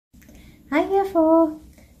Hi here for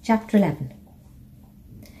Chapter 11.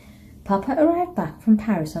 Papa arrived back from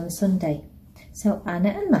Paris on a Sunday, so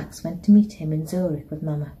Anna and Max went to meet him in Zurich with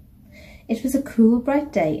Mama. It was a cool,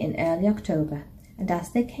 bright day in early October, and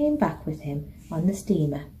as they came back with him on the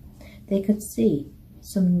steamer, they could see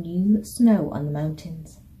some new snow on the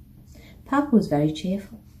mountains. Papa was very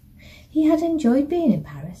cheerful. He had enjoyed being in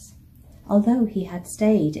Paris. Although he had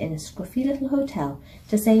stayed in a scruffy little hotel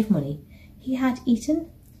to save money, he had eaten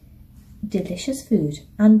delicious food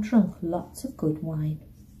and drunk lots of good wine.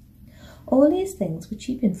 All these things were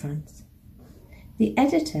cheap in France. The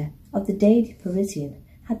editor of the Daily Parisian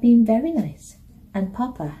had been very nice, and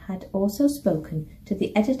Papa had also spoken to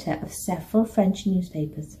the editor of several French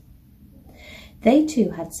newspapers. They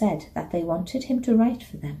too had said that they wanted him to write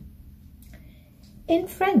for them. In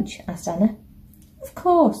French? Asked Anna. Of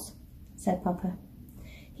course, said Papa.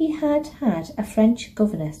 He had had a French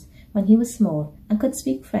governess when he was small and could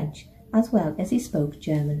speak French as well as he spoke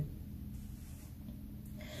German.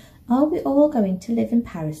 Are we all going to live in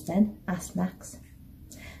Paris then? Asked Max.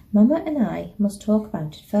 Mama and I must talk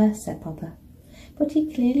about it first, said Papa, but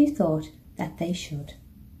he clearly thought that they should.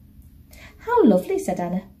 How lovely, said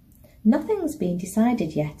Anna. Nothing's been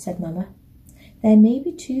decided yet, said Mama. There may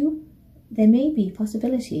be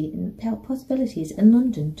possibilities in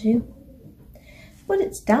London too. But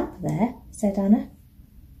it's damp there, said Anna.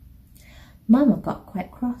 Mama got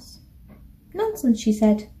quite cross. Nonsense, she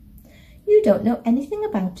said. You don't know anything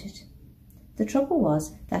about it. The trouble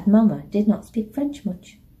was that Mama did not speak French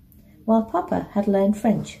much. While Papa had learned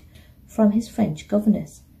French from his French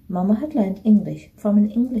governess, Mama had learned English from an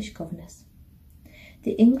English governess.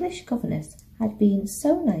 The English governess had been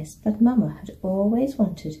so nice that Mama had always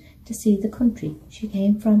wanted to see the country she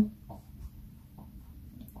came from.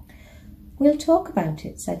 We'll talk about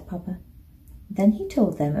it, said Papa. Then he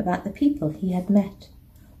told them about the people he had met,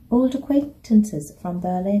 old acquaintances from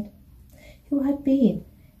Berlin, who had been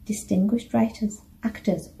distinguished writers,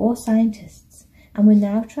 actors or scientists, and were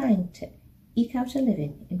now trying to eke out a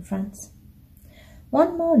living in France.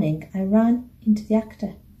 One morning I ran into the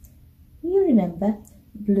actor. You remember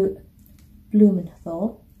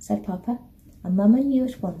Blumenthal, said Papa, and Mama knew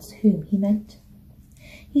at once whom he meant.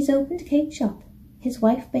 He's opened a cake shop. His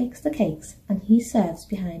wife bakes the cakes and he serves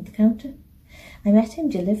behind the counter. I met him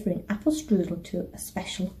delivering apple strudel to a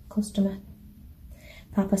special customer.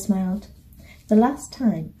 Papa smiled. The last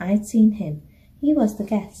time I'd seen him, he was the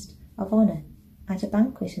guest of honour at a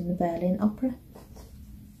banquet in the Berlin Opera.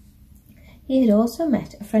 He had also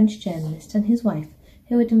met a French journalist and his wife,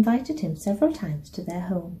 who had invited him several times to their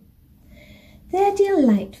home. They're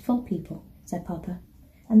delightful people, said Papa,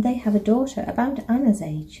 and they have a daughter about Anna's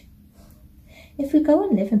age. If we go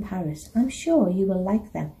and live in Paris, I'm sure you will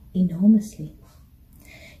like them enormously.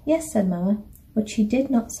 Yes, said Mama, but she did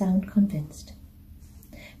not sound convinced.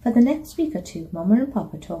 For the next week or two, Mama and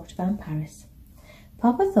Papa talked about Paris.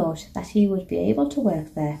 Papa thought that he would be able to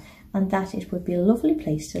work there and that it would be a lovely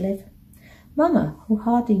place to live. Mama, who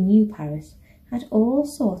hardly knew Paris, had all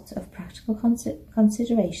sorts of practical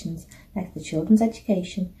considerations like the children's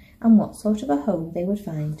education and what sort of a home they would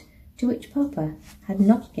find, to which Papa had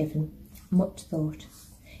not given much thought.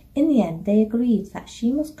 In the end, they agreed that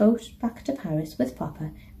she must go back to Paris with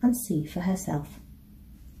Papa and see for herself.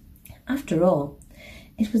 After all,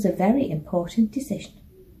 it was a very important decision.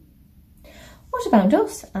 What about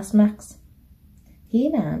us? Asked Max. He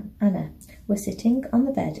and Anna were sitting on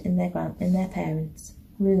the bed in their parents'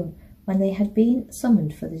 room when they had been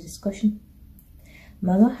summoned for the discussion.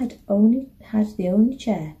 Mama had the only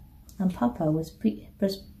chair, and Papa was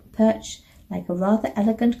perched like a rather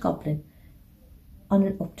elegant goblin on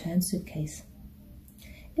an upturned suitcase.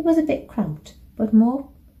 It was a bit cramped, but more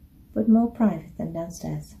private than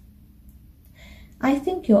downstairs. I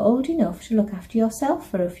think you're old enough to look after yourself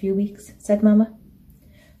for a few weeks, said Mama.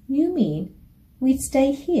 You mean we'd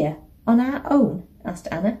stay here on our own? Asked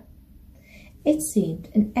Anna. It seemed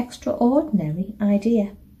an extraordinary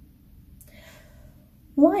idea.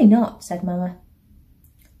 Why not? Said Mama.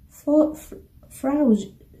 Frau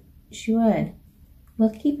Schwern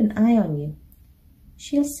will keep an eye on you.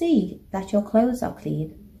 She'll see that your clothes are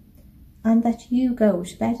clean and that you go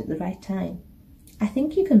to bed at the right time. I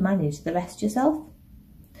think you can manage the rest yourself.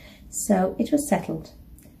 So it was settled.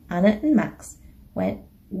 Anna and Max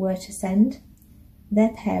were to send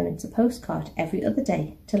their parents a postcard every other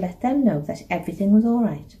day to let them know that everything was all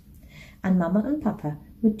right, and Mama and Papa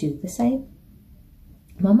would do the same.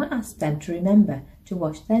 Mama asked them to remember to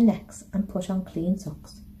wash their necks and put on clean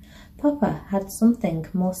socks. Papa had something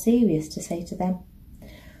more serious to say to them.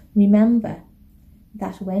 Remember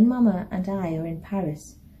that when Mama and I are in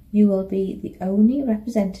Paris, you will be the only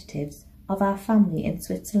representatives of our family in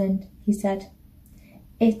Switzerland, he said.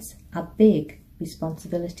 It's a big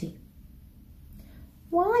responsibility.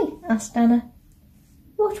 Why? Asked Anna.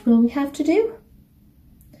 What will we have to do?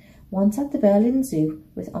 Once at the Berlin Zoo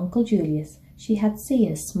with Uncle Julius, she had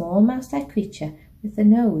seen a small mouse-like creature with a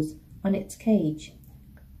nose on its cage,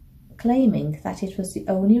 claiming that it was the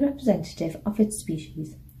only representative of its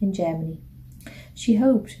species in Germany. She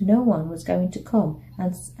hoped no one was going to come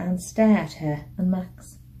and stare at her and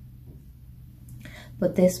Max.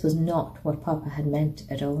 But this was not what Papa had meant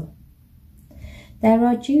at all. There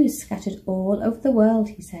are Jews scattered all over the world,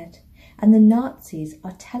 he said, and the Nazis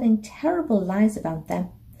are telling terrible lies about them.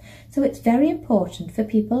 So it's very important for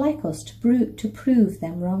people like us to prove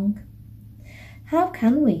them wrong. How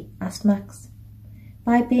can we? Asked Max.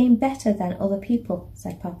 By being better than other people,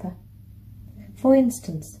 said Papa. For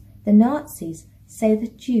instance, the Nazis say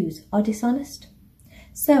that Jews are dishonest.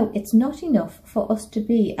 So it's not enough for us to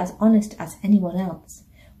be as honest as anyone else.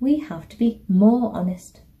 We have to be more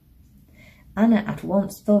honest. Anna at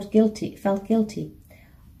once felt guilty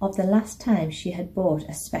of the last time she had bought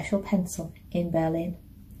a special pencil in Berlin.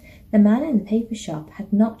 The man in the paper shop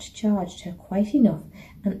had not charged her quite enough,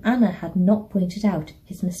 and Anna had not pointed out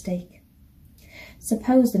his mistake.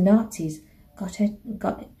 Suppose the Nazis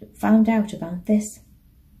found out about this.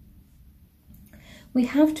 We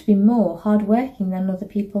have to be more hard-working than other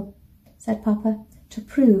people, said Papa, to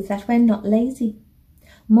prove that we're not lazy.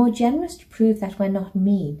 More generous to prove that we're not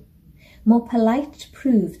mean. More polite to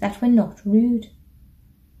prove that we're not rude.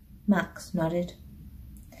 Max nodded.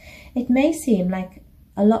 It may seem like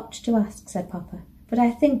a lot to ask, said Papa, but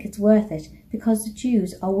I think it's worth it because the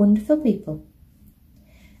Jews are wonderful people.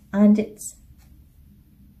 And it's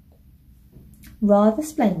rather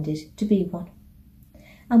splendid to be one.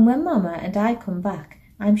 And when Mama and I come back,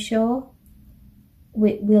 I'm sure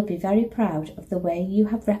we'll be very proud of the way you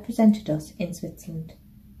have represented us in Switzerland.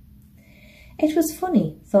 It was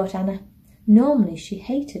funny, thought Anna. Normally she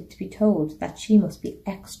hated to be told that she must be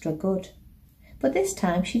extra good. But this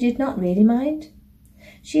time she did not really mind.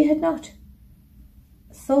 She had not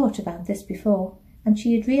thought about this before, and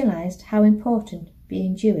she had realized how important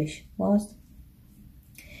being Jewish was.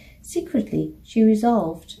 Secretly, she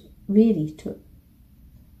resolved really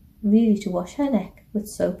to wash her neck with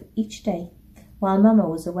soap each day while Mama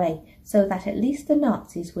was away, so that at least the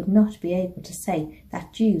Nazis would not be able to say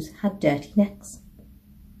that Jews had dirty necks.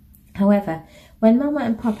 However, when Mama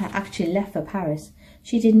and Papa actually left for Paris,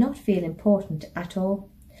 she did not feel important at all,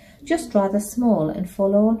 just rather small and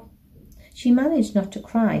forlorn. She managed not to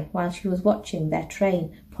cry while she was watching their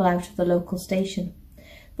train pull out of the local station,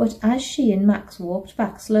 but as she and Max walked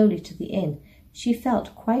back slowly to the inn, she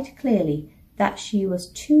felt quite clearly that she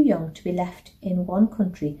was too young to be left in one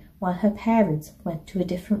country while her parents went to a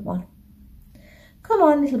different one. "Come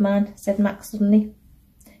on, little man," said Max suddenly.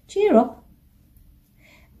 "Cheer up."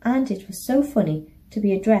 And it was so funny to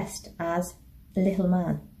be addressed as a little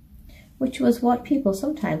man, which was what people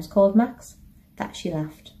sometimes called Max, that she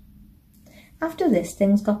laughed. After this,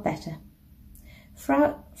 things got better.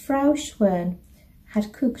 Frau Schwern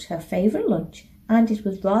had cooked her favourite lunch, and it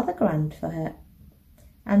was rather grand for her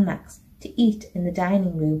and Max to eat in the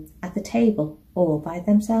dining room at the table all by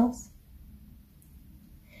themselves.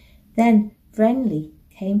 Then Vrenli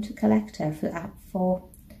came to collect her for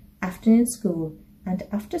afternoon school, and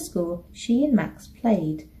after school she and Max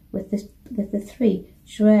played with the three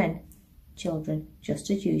Schwern children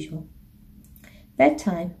just as usual.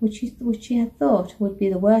 Bedtime, which she had thought would be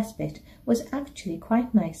the worst bit, was actually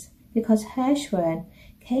quite nice, because Herr Schwern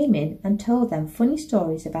came in and told them funny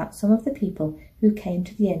stories about some of the people who came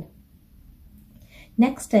to the inn.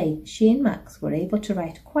 Next day, she and Max were able to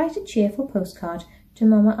write quite a cheerful postcard to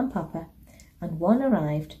Mama and Papa, and one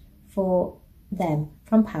arrived for them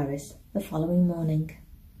from Paris the following morning.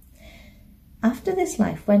 After this,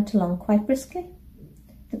 life went along quite briskly.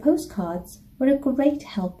 The postcards were a great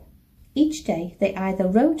help. Each day they either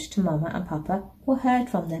wrote to Mama and Papa or heard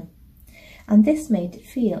from them, and this made it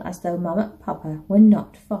feel as though Mama and Papa were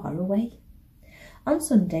not far away. On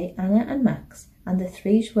Sunday, Anna and Max and the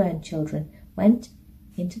three Schwern children went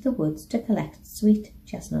into the woods to collect sweet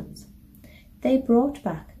chestnuts. They brought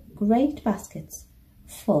back great baskets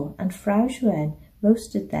full, and Frau Schwern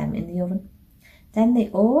roasted them in the oven. Then they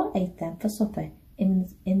all ate them for supper in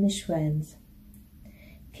the Schwerns'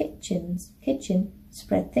 kitchen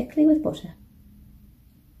spread thickly with butter.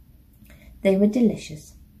 They were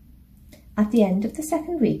delicious. At the end of the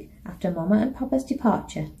second week after Mama and Papa's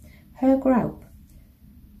departure, Herr Graup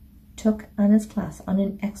took Anna's class on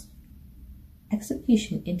an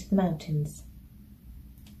excursion into the mountains.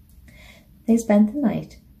 They spent the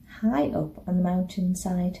night high up on the mountain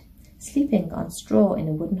side, sleeping on straw in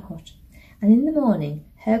a wooden hut, and in the morning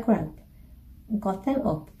Herr Graup got them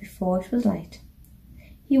up before it was light.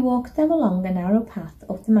 He walked them along a narrow path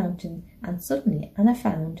up the mountain, and suddenly Anna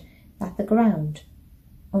found that the ground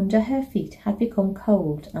under her feet had become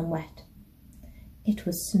cold and wet. It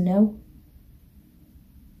was snow.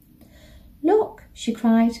 "Look!" she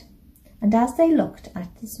cried, and as they looked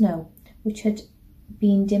at the snow, which had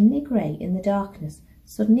been dimly grey in the darkness,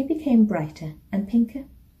 suddenly became brighter and pinker.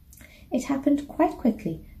 It happened quite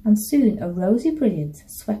quickly, and soon a rosy brilliance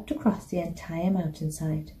swept across the entire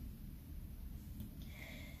mountainside.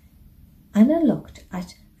 Anna looked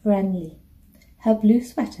at Vrenli. Her blue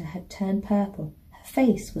sweater had turned purple, her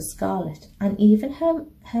face was scarlet, and even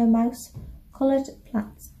her mouse-coloured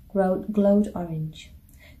plaits glowed orange.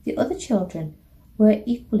 The other children were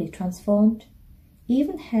equally transformed.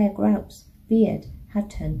 Even Herr Graup's beard had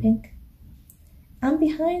turned pink. And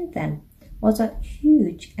behind them was a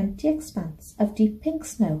huge empty expanse of deep pink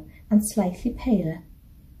snow and slightly paler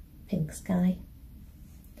pink sky.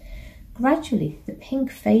 Gradually the pink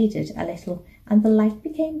faded a little and the light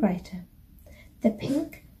became brighter. The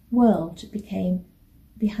pink world became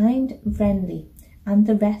behind Vrenli, and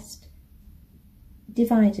the rest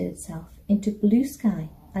divided itself into blue sky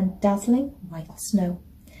and dazzling white snow,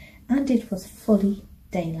 and it was fully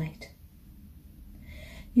daylight.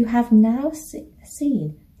 "You have now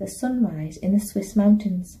seen the sunrise in the Swiss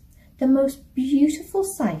mountains, the most beautiful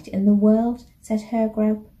sight in the world," said Herr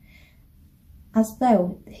Graup, as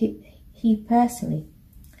though he personally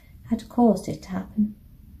had caused it to happen.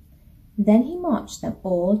 Then he marched them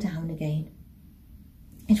all down again.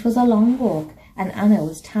 It was a long walk, and Anna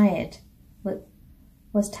was tired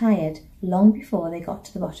long before they got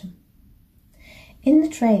to the bottom. In the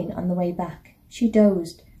train on the way back, she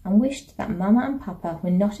dozed and wished that Mama and Papa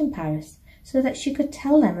were not in Paris, so that she could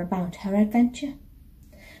tell them about her adventure.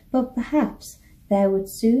 But perhaps there would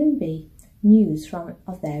soon be news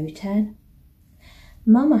of their return.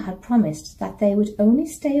 Mama had promised that they would only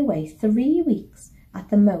stay away 3 weeks at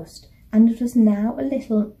the most, and it was now a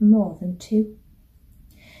little more than 2.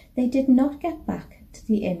 They did not get back to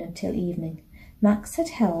the inn until evening. Max had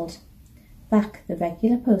held back the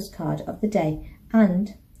regular postcard of the day,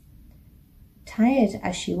 and, tired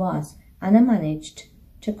as she was, Anna managed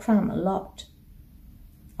to cram a lot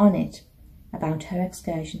on it about her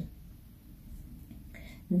excursion.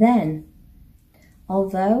 Then,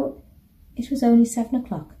 although it was only 7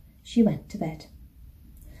 o'clock, she went to bed.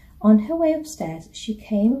 On her way upstairs, she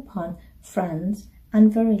came upon Franz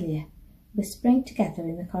and Verilia whispering together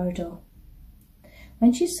in the corridor.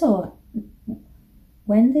 When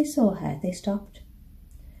they saw her, they stopped.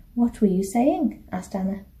 "What were you saying?" asked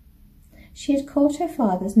Anna. She had caught her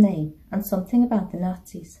father's name and something about the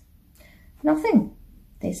Nazis. "Nothing,"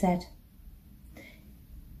 they said.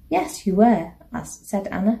 "Yes, you were," said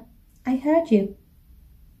Anna. "I heard you."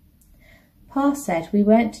 "Pa said we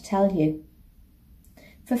weren't to tell you,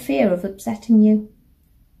 for fear of upsetting you.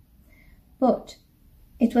 But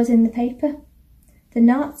it was in the paper. The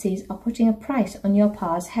Nazis are putting a price on your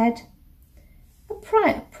pa's head." "A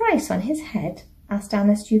price on his head?" asked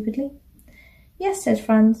Anna stupidly. "Yes," said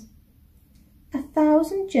Franz.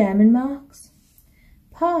 1,000 German marks.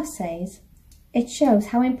 Pa says it shows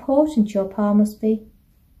how important your pa must be.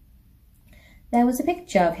 There was a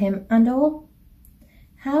picture of him and all.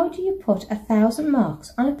 How do you put 1,000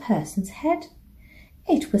 marks on a person's head?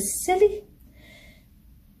 It was silly.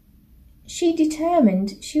 She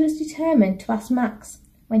was determined to ask Max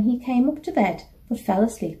when he came up to bed, but fell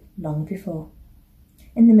asleep long before.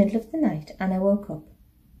 In the middle of the night, Anna woke up.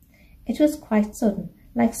 It was quite sudden,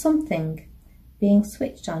 like something being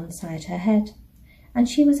switched on inside her head, and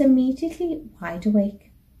she was immediately wide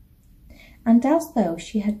awake. And as though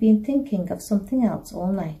she had been thinking of something else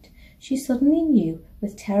all night, she suddenly knew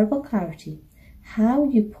with terrible clarity how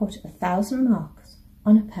you put 1,000 marks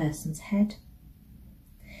on a person's head.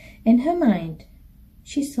 In her mind,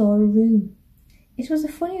 she saw a room. It was a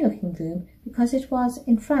funny-looking room because it was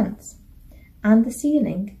in France, and the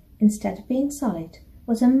ceiling, instead of being solid,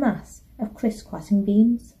 was a mass of criss-crossing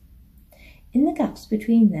beams. In the gaps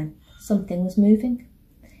between them, something was moving.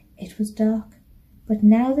 It was dark, but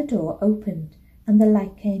now the door opened and the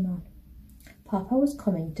light came on. Papa was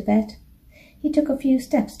coming to bed. He took a few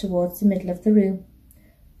steps towards the middle of the room.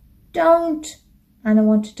 "Don't!" Anna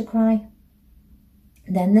wanted to cry.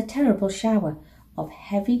 Then the terrible shower of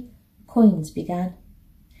heavy coins began.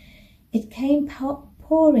 It came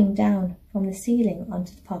pouring down from the ceiling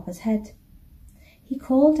onto the Papa's head. He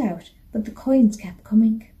called out, but the coins kept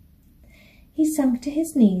coming. He sank to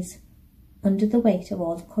his knees under the weight of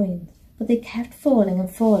all the coins, but they kept falling and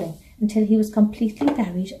falling until he was completely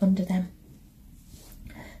buried under them.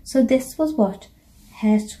 So this was what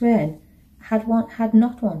Herr Schwern had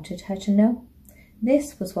not wanted her to know.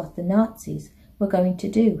 This was what the Nazis were going to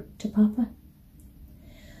do to Papa.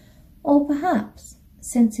 Or perhaps,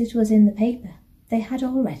 since it was in the paper, they had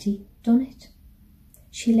already done it.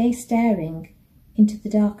 She lay staring into the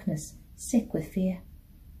darkness, sick with fear.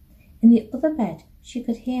 In the other bed, she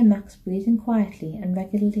could hear Max breathing quietly and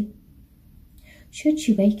regularly. Should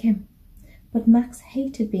she wake him? But Max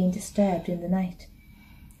hated being disturbed in the night.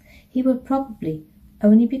 He would probably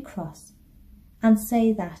only be cross and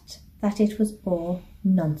say that it was all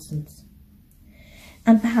nonsense.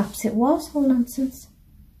 And perhaps it was all nonsense.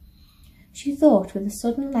 She thought with a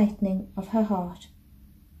sudden lightening of her heart.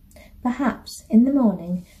 Perhaps in the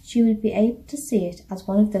morning she would be able to see it as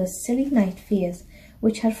one of those silly night fears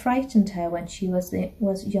which had frightened her when she was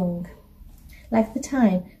young, like the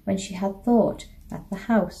time when she had thought that the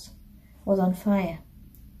house was on fire,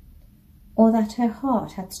 or that her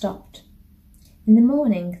heart had stopped. In the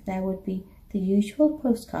morning there would be the usual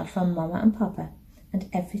postcard from Mama and Papa, and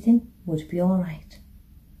everything would be all right.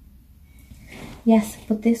 Yes,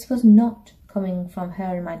 but this was not coming from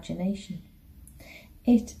her imagination.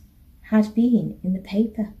 It had been in the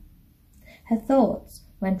paper. Her thoughts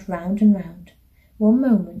went round and round. One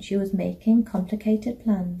moment she was making complicated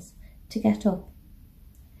plans to get up,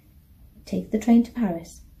 take the train to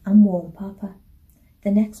Paris, and warn Papa.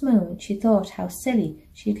 The next moment she thought how silly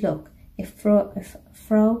she'd look if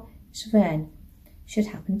Frau Schwern should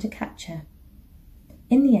happen to catch her.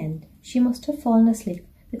 In the end, she must have fallen asleep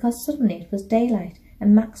because suddenly it was daylight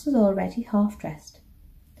and Max was already half-dressed.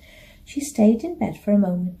 She stayed in bed for a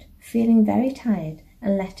moment, feeling very tired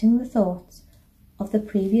and letting the thoughts of the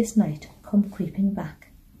previous night come creeping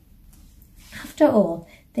back. After all,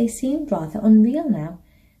 they seemed rather unreal now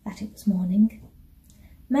that it was morning.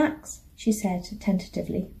 Max, she said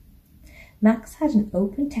tentatively. Max had an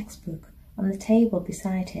open textbook on the table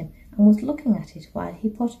beside him and was looking at it while he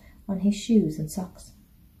put on his shoes and socks.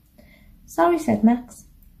 Sorry, said Max.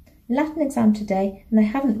 Latin exam today and I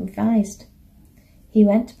haven't revised. He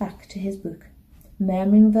went back to his book,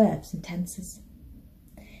 murmuring verbs and tenses.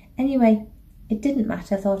 Anyway, it didn't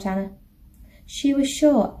matter, thought Anna. She was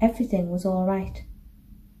sure everything was all right.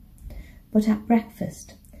 But at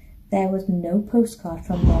breakfast, there was no postcard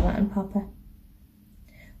from Mama and Papa.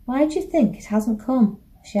 Why do you think it hasn't come?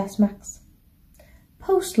 She asked Max.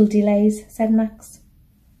 Postal delays, said Max,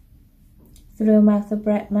 through a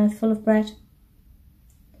mouthful of bread.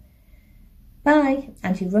 Bye,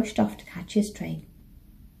 and he rushed off to catch his train.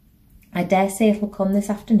 I dare say it'll come this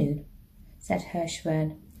afternoon, said Herr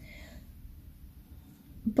Schwern.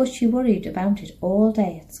 But she worried about it all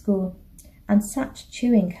day at school and sat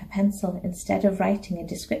chewing her pencil instead of writing a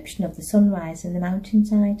description of the sunrise in the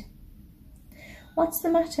mountainside. What's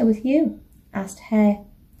the matter with you? Asked Herr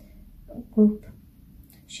Group.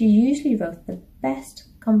 She usually wrote the best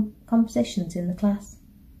compositions in the class.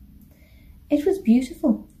 It was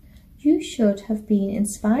beautiful. You should have been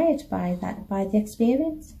inspired by the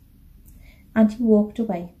experience. And he walked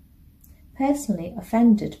away, personally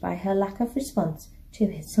offended by her lack of response to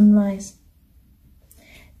his sunrise.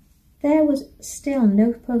 There was still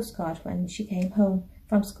no postcard when she came home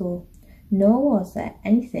from school, nor was there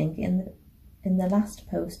anything in the last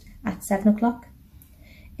post at 7 o'clock.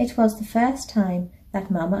 It was the first time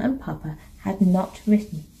that Mama and Papa had not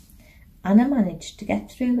written. Anna managed to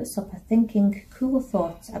get through supper thinking cool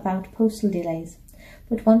thoughts about postal delays,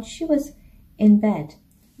 but once she was in bed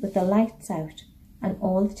with the lights out and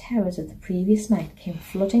all the terrors of the previous night came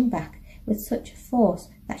flooding back with such force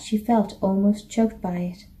that she felt almost choked by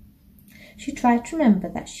it. She tried to remember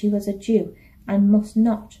that she was a Jew and must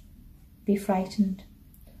not be frightened.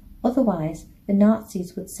 Otherwise, the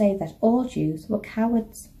Nazis would say that all Jews were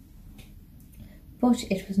cowards. But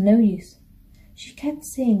it was no use. She kept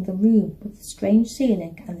seeing the room with the strange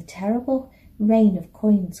ceiling and the terrible rain of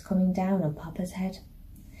coins coming down on Papa's head.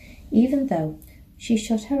 Even though she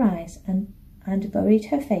shut her eyes and buried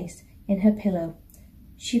her face in her pillow,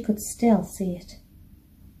 she could still see it.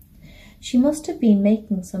 She must have been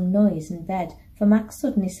making some noise in bed, for Max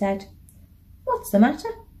suddenly said, "What's the matter?"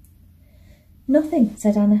 "Nothing,"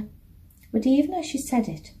 said Anna. But even as she said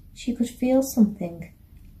it, she could feel something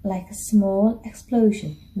like a small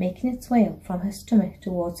explosion making its way up from her stomach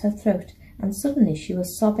towards her throat, and suddenly she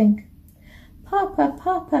was sobbing, "Papa,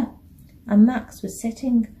 Papa!" and Max was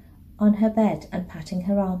sitting on her bed and patting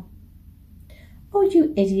her arm. "Oh,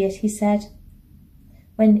 you idiot," he said,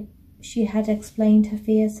 when she had explained her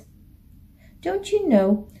fears. "Don't you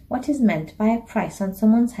know what is meant by a price on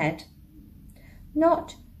someone's head?"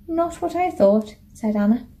 Not what I thought," said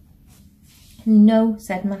Anna. No,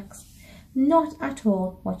 said Max, not at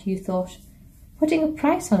all what you thought. Putting a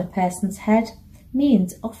price on a person's head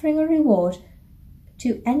means offering a reward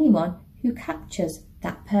to anyone who captures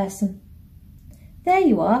that person. There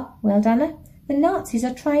you are, wailed Anna. The Nazis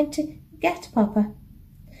are trying to get Papa.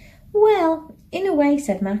 Well, in a way,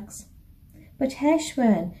 said Max. But Herr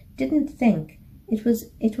Schwern didn't think it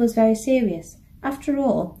was very serious. After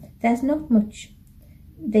all, there's not much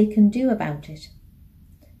they can do about it.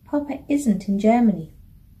 Papa isn't in Germany.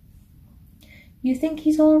 You think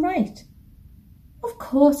he's all right? Of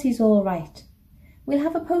course he's all right. We'll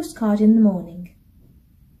have a postcard in the morning.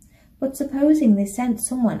 But supposing they sent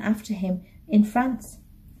someone after him in France,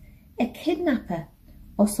 a kidnapper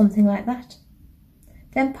or something like that,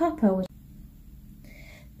 then Papa would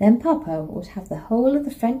have the whole of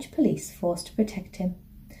the French police force to protect him.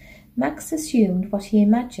 Max assumed what he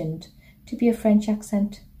imagined to be a French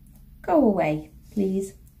accent. Go away,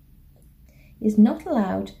 please. Is not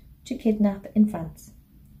allowed to kidnap in France.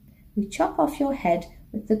 We chop off your head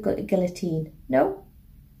with the guillotine. No?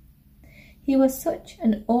 He was such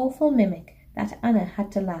an awful mimic that Anna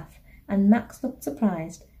had to laugh, and Max looked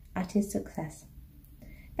surprised at his success.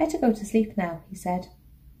 Better go to sleep now, he said,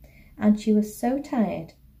 and she was so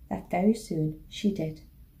tired that very soon she did.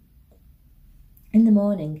 In the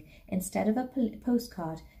morning, instead of a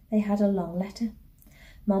postcard, they had a long letter.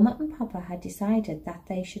 Mama and Papa had decided that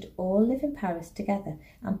they should all live in Paris together,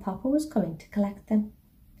 and Papa was coming to collect them.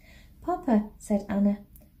 Papa, said Anna,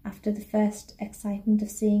 after the first excitement of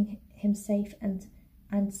seeing him safe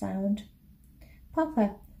and sound.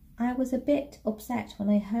 Papa, I was a bit upset when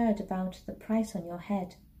I heard about the price on your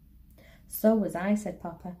head. So was I, said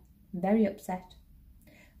Papa, very upset.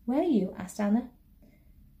 Were you? Asked Anna,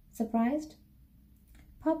 surprised.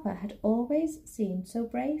 Papa had always seemed so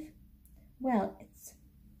brave. Well, it's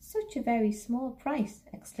such a very small price,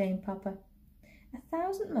 exclaimed Papa.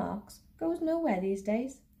 1,000 marks goes nowhere these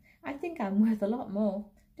days. I think I'm worth a lot more,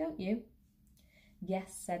 don't you?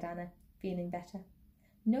 Yes, said Anna, feeling better.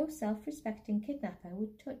 No self-respecting kidnapper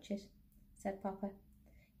would touch it, said Papa.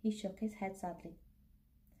 He shook his head sadly.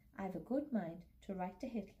 I've a good mind to write to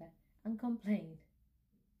Hitler and complain.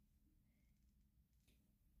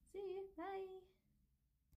 See you, bye.